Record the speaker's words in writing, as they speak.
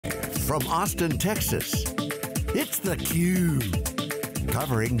from Austin, Texas, it's theCUBE,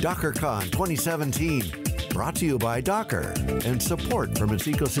 covering DockerCon 2017. Brought to you by Docker and support from its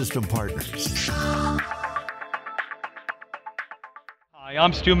ecosystem partners. Hi,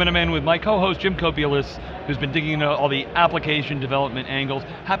 I'm Stu Miniman with my co-host Jim Kobielus, who's been digging into all the application development angles.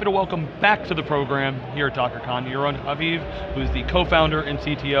 Happy to welcome back to the program here at DockerCon, Yaron Haviv, who's the co-founder and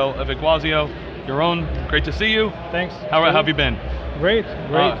CTO of Iguazio. Yaron, great to see you. Thanks. How have you been? Great.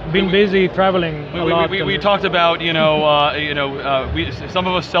 Been busy traveling a lot. We talked about, some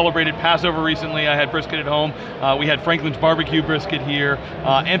of us celebrated Passover recently. I had brisket at home. We had Franklin's barbecue brisket here.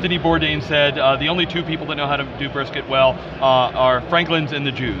 Anthony Bourdain said the only two people that know how to do brisket well are Franklin's and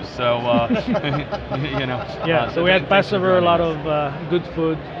the Jews. So, Yeah, so we had Passover, a lot of good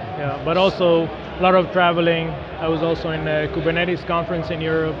food, but also a lot of traveling. I was also in a Kubernetes conference in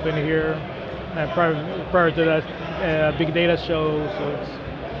Europe and here. Prior to that, big data show, so it's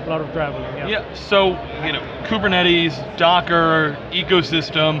a lot of traveling. Yeah. So Kubernetes, Docker,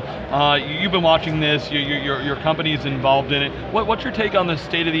 ecosystem. You've been watching this. Your company's involved in it. What's your take on the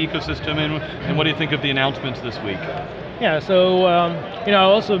state of the ecosystem, and what do you think of the announcements this week? Yeah. So I've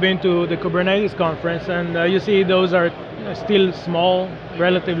also been to the Kubernetes conference, and you see those are still small,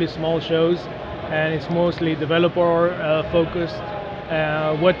 relatively small shows, and it's mostly developer focused.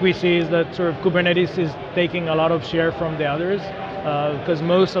 What we see is that sort of Kubernetes is taking a lot of share from the others because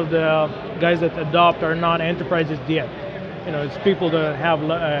most of the guys that adopt are not enterprises yet. It's people that have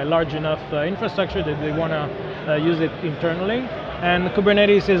large enough infrastructure that they want to use it internally. And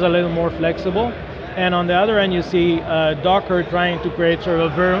Kubernetes is a little more flexible. And on the other end, you see Docker trying to create sort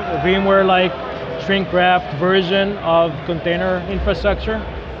of a VMware-like shrink-wrapped version of container infrastructure.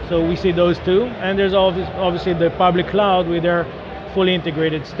 So we see those two. And there's obviously the public cloud with their fully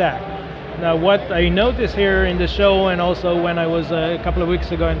integrated stack. Now what I noticed here in the show, and also when I was a couple of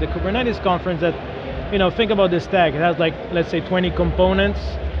weeks ago in the Kubernetes conference, that think about the stack. It has like, let's say 20 components.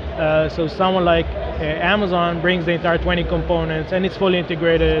 So someone like Amazon brings the entire 20 components, and it's fully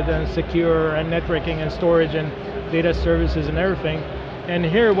integrated and secure and networking and storage and data services and everything. And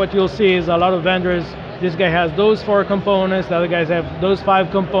here what you'll see is a lot of vendors, this guy has those 4 components, the other guys have those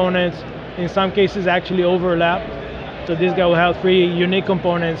 5 components, in some cases actually overlap. So this guy will have 3 unique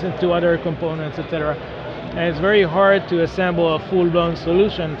components and 2 other components, etc. And it's very hard to assemble a full-blown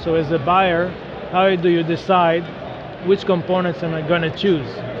solution. So as a buyer, how do you decide which components am I going to choose?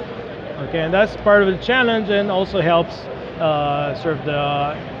 Okay, and that's part of the challenge, and also helps sort of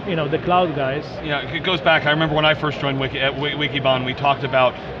the cloud guys. Yeah, it goes back. I remember when I first joined Wikibon, we talked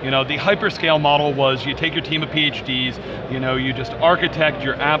about the hyperscale model was you take your team of PhDs, you just architect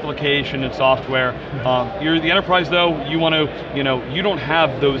your application and software. You're the enterprise though. You want to, you don't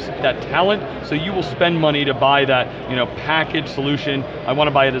have that talent, so you will spend money to buy that packaged solution. I want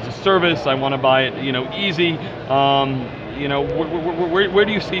to buy it as a service. I want to buy it easy. Where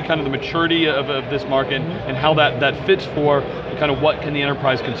do you see kind of the maturity of this market and how that fits for kind of what can the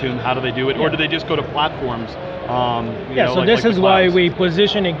enterprise consume? How do they do it? Or do they just go to platforms? So this is why we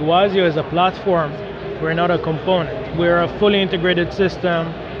position Iguazio as a platform. We're not a component. We're a fully integrated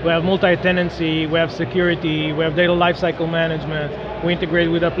system. We have multi-tenancy, we have security, we have data lifecycle management, we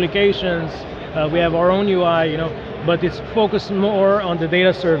integrate with applications, we have our own UI, but it's focused more on the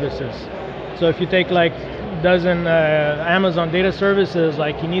data services. So if you take like dozen Amazon data services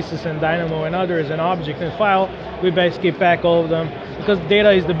like Kinesis and Dynamo and others, and Object and File, we basically pack all of them because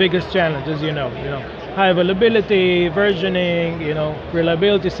data is the biggest challenge, as you know. High availability, versioning,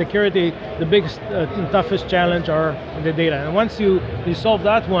 reliability, security. The biggest, toughest challenge are the data. And once you solve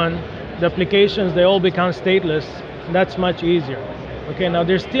that one, the applications, they all become stateless, and that's much easier. Okay, now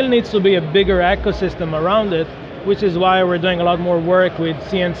there still needs to be a bigger ecosystem around it, which is why we're doing a lot more work with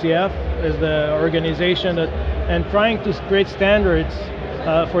CNCF as the organization and trying to create standards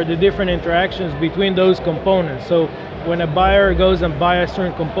for the different interactions between those components. So when a buyer goes and buys a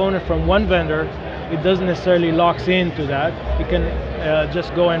certain component from one vendor, it doesn't necessarily locks into that. You can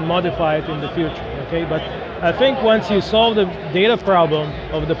just go and modify it in the future, okay? But I think once you solve the data problem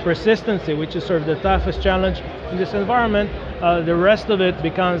of the persistency, which is sort of the toughest challenge in this environment, the rest of it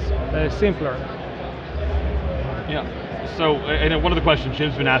becomes simpler. Yeah. So, and one of the questions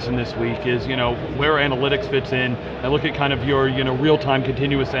Jim's been asking this week is, where analytics fits in. I look at kind of your, real-time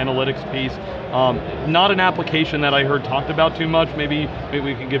continuous analytics piece. Not an application that I heard talked about too much. Maybe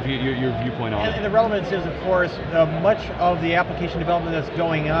we can give you your viewpoint on it. And the relevance is, of course, much of the application development that's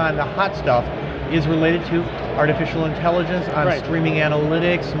going on, the hot stuff, is related to artificial intelligence, on streaming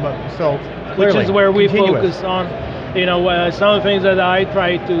analytics. So clearly, which is where we focus on. Some of the things that I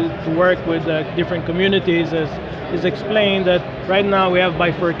try to work with different communities is is explain that right now we have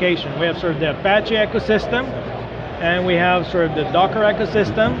bifurcation. We have sort of the Apache ecosystem, and we have sort of the Docker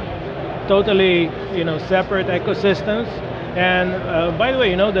ecosystem, totally separate ecosystems. And by the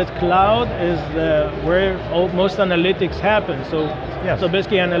way, that cloud is where most analytics happen. So, so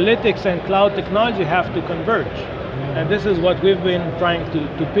basically analytics and cloud technology have to converge. And this is what we've been trying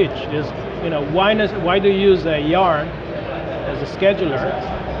to pitch is, why do you use a Yarn as a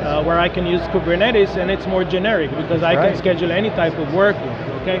scheduler where I can use Kubernetes and it's more generic because I can schedule any type of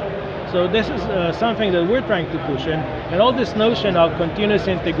workload, okay? So this is something that we're trying to push in. And all this notion of continuous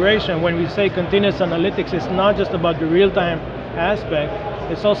integration, when we say continuous analytics, it's not just about the real-time aspect,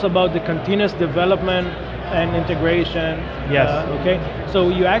 it's also about the continuous development and integration. Yes. Okay. So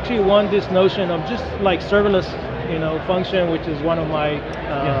you actually want this notion of just like serverless, function, which is one of my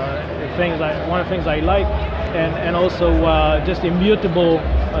things. One of the things I like, and also just immutable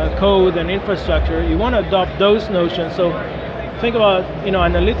code and infrastructure. You want to adopt those notions. So think about,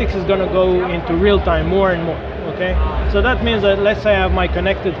 analytics is going to go into real time more and more. Okay. So that means that let's say I have my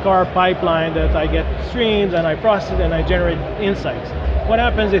connected car pipeline that I get streams and I process and I generate insights. What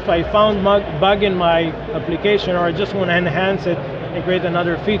happens if I found bug in my application, or I just want to enhance it and create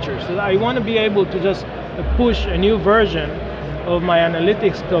another feature? So I want to be able to just push a new version of my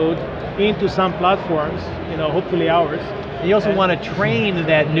analytics code into some platforms, hopefully ours. You also want to train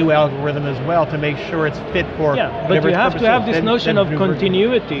that new algorithm as well to make sure it's fit for but you have to have this notion of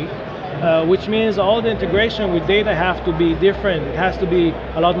continuity, which means all the integration with data have to be different. It has to be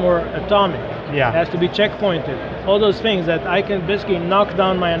a lot more atomic. It has to be checkpointed. All those things that I can basically knock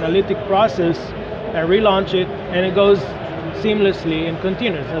down my analytic process and relaunch it, and it goes seamlessly and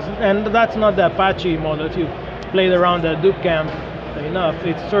continuous. And that's not the Apache model. If you played around the Hadoop camp enough,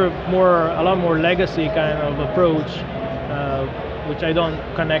 it's sort of a lot more legacy kind of approach, which I don't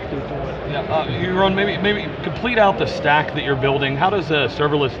connect to. Yeah, Yaron, maybe complete out the stack that you're building. How does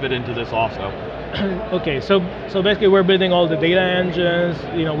serverless fit into this also? Okay, so basically we're building all the data engines.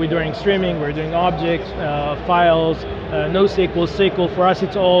 We're doing streaming, we're doing objects, files, NoSQL, SQL. For us,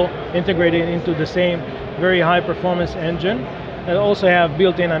 it's all integrated into the same very high performance engine. And also have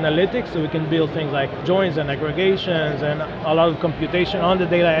built-in analytics, so we can build things like joins and aggregations and a lot of computation on the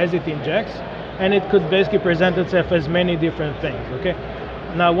data as it injects. And it could basically present itself as many different things, okay?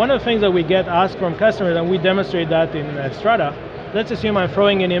 Now, one of the things that we get asked from customers, and we demonstrate that in Strata, let's assume I'm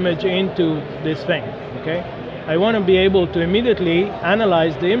throwing an image into this thing, okay? I want to be able to immediately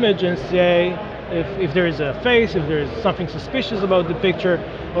analyze the image and say if there is a face, if there is something suspicious about the picture,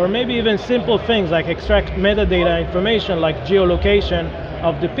 or maybe even simple things like extract metadata information like geolocation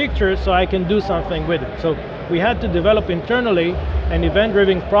of the picture so I can do something with it. So we had to develop internally an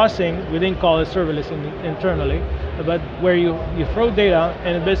event-driven processing. We didn't call it serverless internally, but where you throw data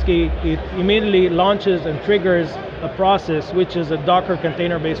and basically it immediately launches and triggers a process, which is a Docker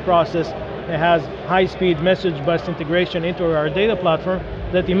container-based process that has high-speed message bus integration into our data platform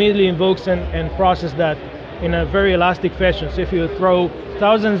that immediately invokes and processes that in a very elastic fashion. So if you throw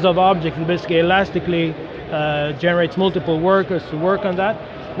thousands of objects, it basically elastically generates multiple workers to work on that.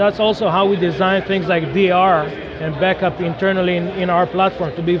 That's also how we design things like DR and backup internally in our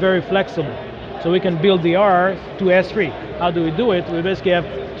platform to be very flexible. So we can build DR to S3. How do we do it? We basically have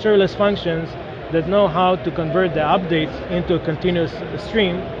serverless functions that know how to convert the updates into a continuous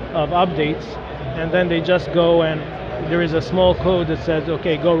stream of updates, and then they just go and there is a small code that says,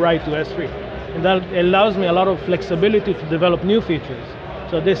 okay, go right to S3. And that allows me a lot of flexibility to develop new features.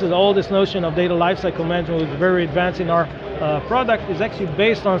 So this is all this notion of data lifecycle management, which is very advanced in our product, is actually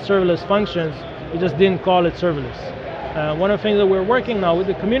based on serverless functions. We just didn't call it serverless. One of the things that we're working now with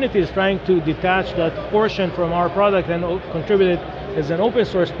the community is trying to detach that portion from our product and contribute it as an open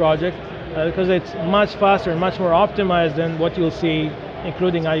source project because it's much faster and much more optimized than what you'll see,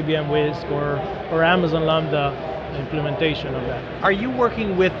 including IBM Whisk or Amazon Lambda implementation of that. Are you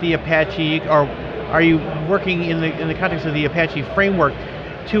working with the Apache, or are you working in the context of the Apache framework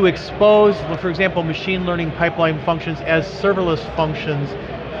to expose, for example, machine learning pipeline functions as serverless functions?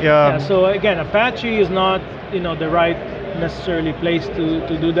 Yeah, so again, Apache is not the right necessarily place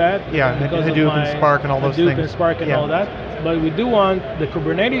to do that. Yeah, because of Hadoop and Spark and all those things. Hadoop and Spark and all that. But we do want the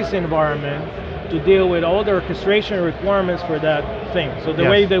Kubernetes environment to deal with all the orchestration requirements for that thing. So the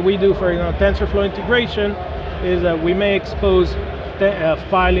way that we do for TensorFlow integration is that we may expose a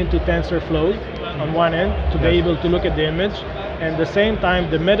file into TensorFlow on one end to be able to look at the image, and at the same time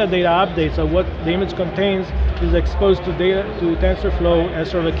the metadata updates of what the image contains is exposed to TensorFlow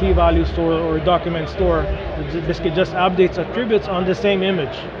as sort of a key value store or document store. This just updates attributes on the same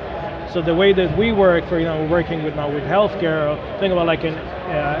image. So the way that we work, working with healthcare, think about like an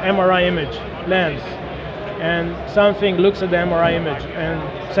MRI image lens, and something looks at the MRI image and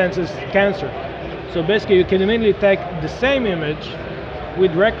senses cancer. So basically you can immediately take the same image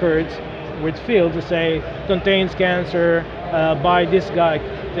with records, with fields to say, contains cancer, by this guy,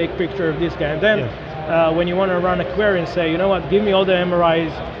 take picture of this guy. And then when you want to run a query and say, you know what, give me all the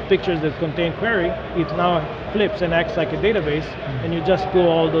MRI's pictures that contain query, it now flips and acts like a database, and you just pull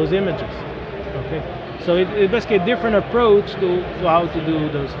all those images. Okay, so it's basically a different approach to how to do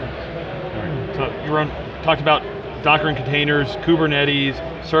those things. All right. So Yaron talked about Docker and containers, Kubernetes,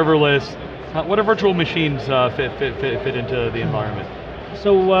 serverless. What do virtual machines fit into the environment?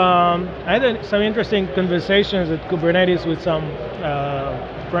 So I had some interesting conversations at Kubernetes with some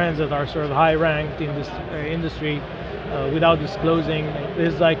friends that are sort of high ranked in this industry without disclosing.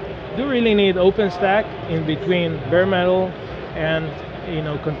 It's like, do you really need OpenStack in between bare metal and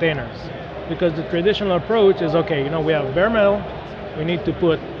containers? Because the traditional approach is, okay, we have bare metal, we need to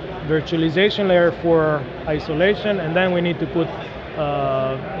put virtualization layer for isolation, and then we need to put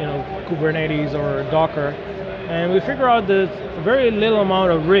Kubernetes or Docker, and we figure out there's very little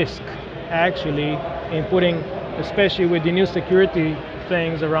amount of risk actually in putting, especially with the new security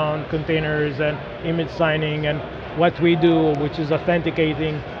things around containers and image signing and what we do, which is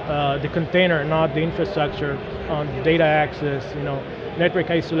authenticating the container, not the infrastructure, on data access, network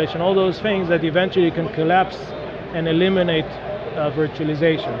isolation, all those things that eventually can collapse and eliminate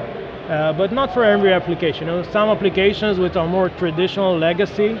virtualization. But not for every application. Some applications which are more traditional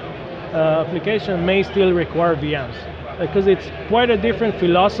legacy application may still require VMs, because it's quite a different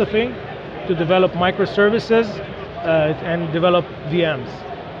philosophy to develop microservices and develop VMs.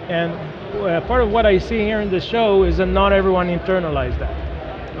 And part of what I see here in the show is that not everyone internalized that,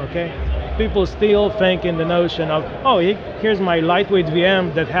 okay? People still think in the notion of, oh, here's my lightweight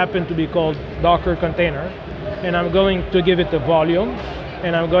VM that happened to be called Docker container, and I'm going to give it a volume,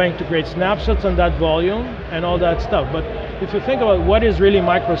 and I'm going to create snapshots on that volume and all that stuff. But if you think about what is really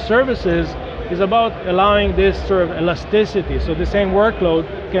microservices, is about allowing this sort of elasticity. So the same workload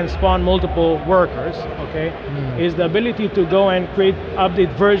can spawn multiple workers, okay? Is the ability to go and create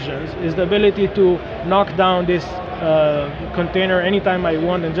update versions, is the ability to knock down this container anytime I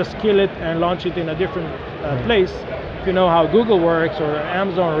want and just kill it and launch it in a different place. If you know how Google works, or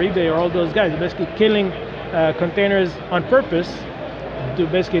Amazon or eBay or all those guys, basically killing containers on purpose to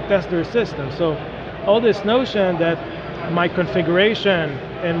basically test their system. So all this notion that my configuration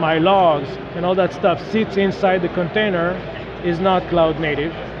and my logs and all that stuff sits inside the container is not cloud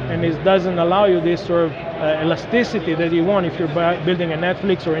native, and it doesn't allow you this sort of elasticity that you want if you're building a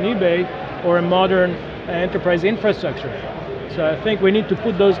Netflix or an eBay or a modern enterprise infrastructure. So I think we need to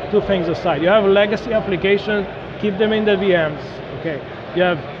put those two things aside. You have a legacy application, keep them in the VMs. Okay. You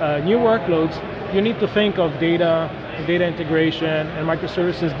have new workloads, you need to think of data integration and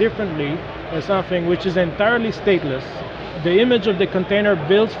microservices differently as something which is entirely stateless. The image of the container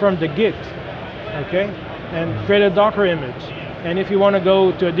builds from the Git, okay, and create a Docker image. And if you want to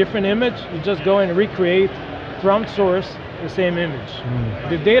go to a different image, you just go and recreate from source the same image.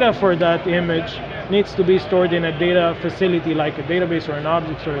 The data for that image needs to be stored in a data facility like a database or an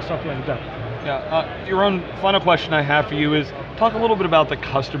object or something like that. Yeah, Yaron, final question I have for you is, talk a little bit about the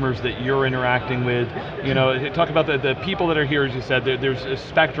customers that you're interacting with. Talk about the people that are here, as you said, there's a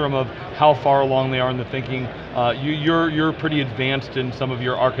spectrum of how far along they are in the thinking. You're pretty advanced in some of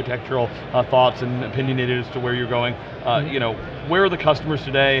your architectural thoughts and opinionated as to where you're going. Where are the customers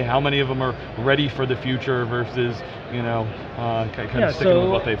today? How many of them are ready for the future versus, kind of sticking with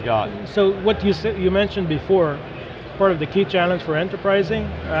what they've got? So what you mentioned before, part of the key challenge for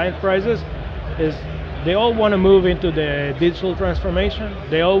enterprises is they all want to move into the digital transformation.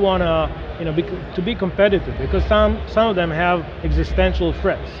 They all want to be competitive, because some of them have existential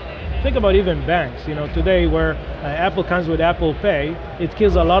threats. Think about even banks. Today where Apple comes with Apple Pay, it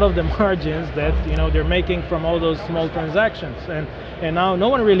kills a lot of the margins that they're making from all those small transactions. And now no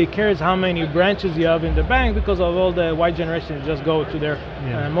one really cares how many branches you have in the bank, because of all the Y generations just go to their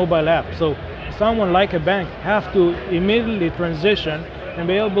mobile app. So someone like a bank have to immediately transition and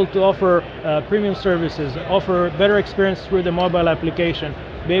be able to offer premium services, offer better experience through the mobile application,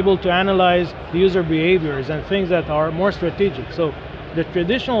 be able to analyze the user behaviors and things that are more strategic. So the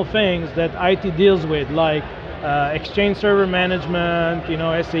traditional things that IT deals with, like Exchange Server Management,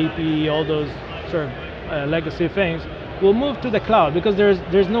 SAP, all those sort of legacy things, will move to the cloud, because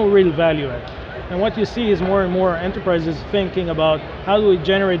there's no real value add. And what you see is more and more enterprises thinking about how do we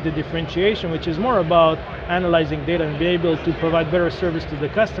generate the differentiation, which is more about analyzing data and be able to provide better service to the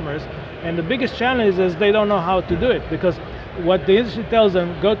customers. And the biggest challenge is they don't know how to do it, because what the industry tells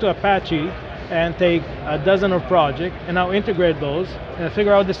them, go to Apache and take a dozen of projects and now integrate those and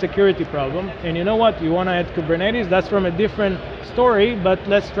figure out the security problem. And you know what, you want to add Kubernetes, that's from a different story, but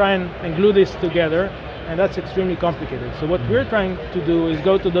let's try and glue this together, and that's extremely complicated. So what we're trying to do is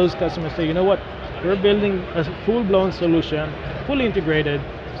go to those customers and say, you know what, we're building a full-blown solution, fully integrated,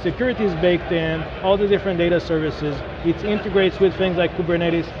 security is baked in, all the different data services, it integrates with things like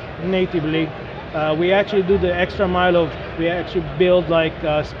Kubernetes natively. We actually do the extra mile of, we actually build like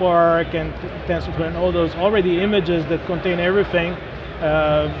Spark and TensorFlow and all those already images that contain everything,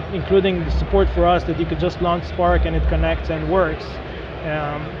 including the support for us that you could just launch Spark and it connects and works.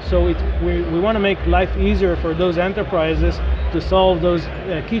 So we want to make life easier for those enterprises to solve those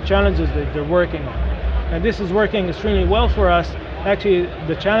key challenges that they're working on. And this is working extremely well for us. Actually,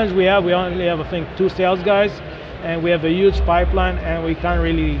 the challenge we only have, I think, 2 sales guys, and we have a huge pipeline, and we can't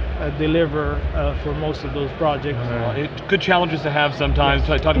really deliver for most of those projects. Good challenges to have sometimes.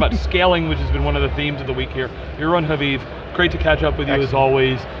 Yes. Talking about scaling, which has been one of the themes of the week here. Yaron Haviv, great to catch up with you as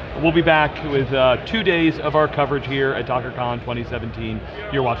always. We'll be back with 2 days of our coverage here at DockerCon 2017.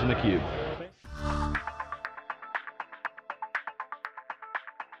 You're watching theCUBE.